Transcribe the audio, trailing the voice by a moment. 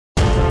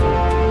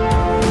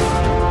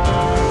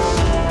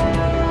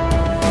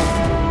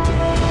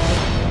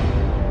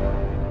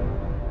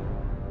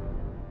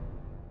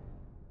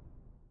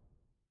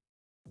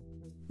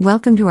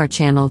Welcome to our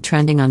channel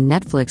trending on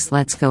Netflix.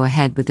 Let's go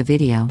ahead with the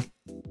video.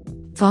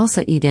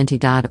 Falsa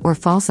Identidad or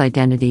False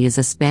Identity is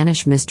a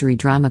Spanish mystery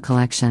drama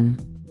collection.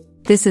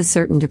 This is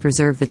certain to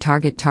preserve the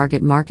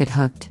target market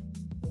hooked.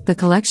 The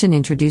collection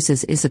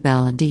introduces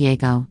Isabel and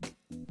Diego.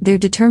 They're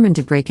determined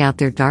to break out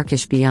their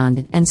darkish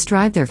beyond and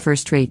strive their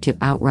first rate to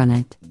outrun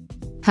it.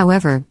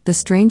 However, the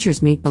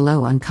strangers meet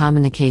below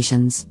uncommon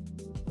occasions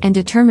and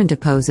determined to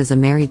pose as a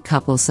married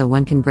couple so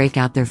one can break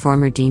out their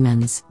former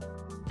demons.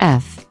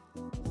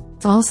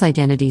 False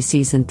Identity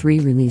Season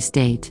 3 release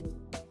date.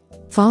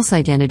 False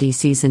Identity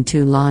Season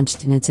 2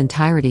 launched in its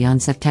entirety on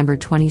September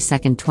 22,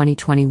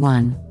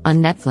 2021, on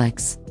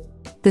Netflix.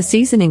 The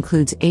season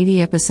includes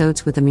 80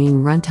 episodes with a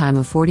mean runtime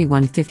of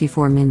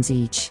 41.54 mins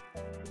each.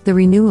 The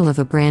renewal of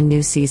a brand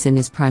new season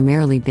is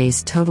primarily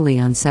based totally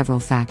on several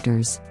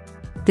factors.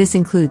 This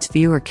includes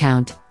viewer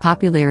count,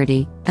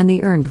 popularity, and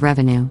the earned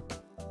revenue.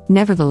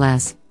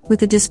 Nevertheless, with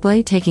the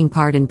display taking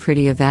part in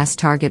pretty a vast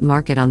target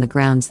market on the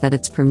grounds that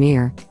its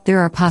premiere, there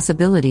are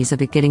possibilities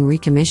of it getting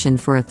recommissioned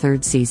for a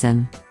third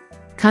season.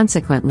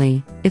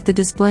 Consequently, if the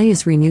display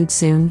is renewed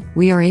soon,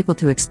 we are able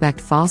to expect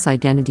False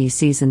Identity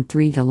Season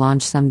 3 to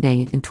launch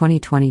someday in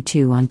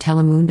 2022 on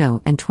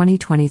Telemundo and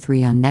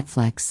 2023 on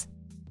Netflix.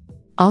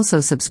 Also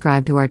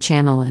subscribe to our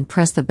channel and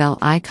press the bell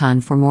icon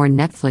for more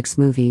Netflix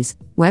movies,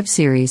 web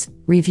series,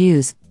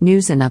 reviews,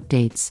 news and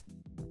updates.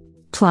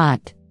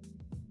 Plot.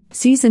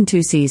 Season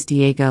 2 sees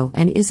Diego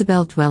and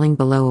Isabel dwelling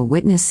below a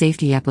witness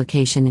safety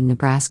application in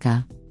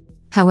Nebraska.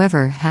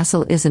 However,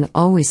 hassle isn't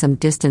always some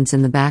distance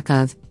in the back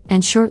of,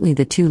 and shortly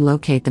the two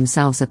locate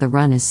themselves at the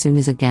run as soon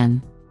as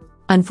again.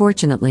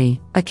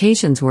 Unfortunately,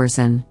 occasions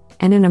worsen,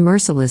 and in a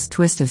merciless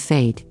twist of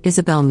fate,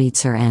 Isabel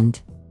meets her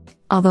end.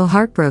 Although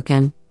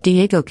heartbroken,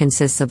 Diego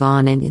consists of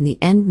on and in the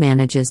end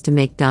manages to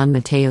make Don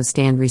Mateo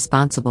stand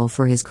responsible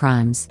for his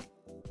crimes.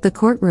 The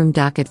courtroom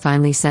docket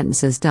finally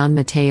sentences Don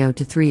Mateo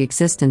to 3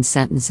 existence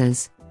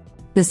sentences.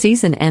 The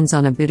season ends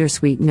on a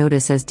bittersweet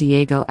notice as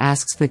Diego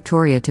asks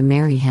Victoria to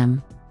marry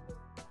him.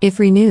 If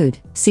renewed,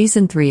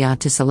 Season 3 ought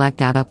to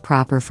select out up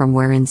proper from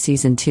wherein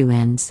Season 2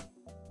 ends.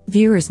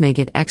 Viewers may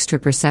get extra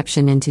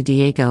perception into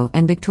Diego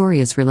and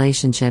Victoria's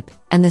relationship,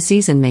 and the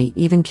season may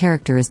even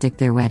characteristic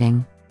their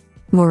wedding.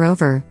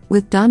 Moreover,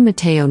 with Don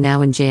Mateo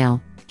now in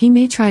jail, he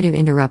may try to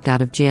interrupt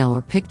out of jail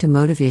or pick to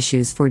motive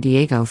issues for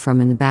Diego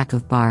from in the back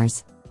of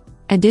bars.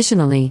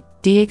 Additionally,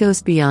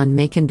 Diego's beyond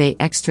may convey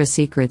extra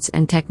secrets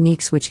and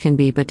techniques which can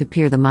be but to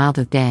appear the mild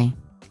of day.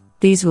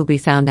 These will be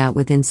found out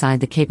with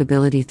inside the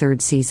capability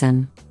third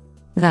season.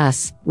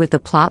 Thus, with the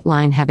plot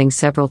line having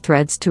several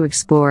threads to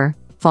explore,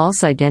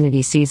 False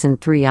Identity Season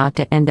 3 ought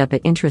to end up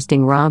an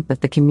interesting romp if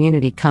the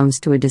community comes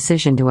to a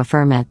decision to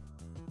affirm it.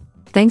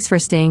 Thanks for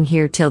staying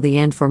here till the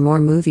end. For more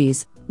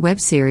movies, web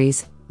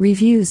series,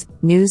 reviews,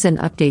 news and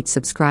updates,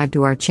 subscribe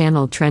to our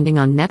channel trending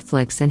on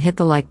Netflix and hit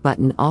the like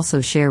button.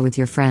 Also share with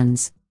your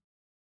friends.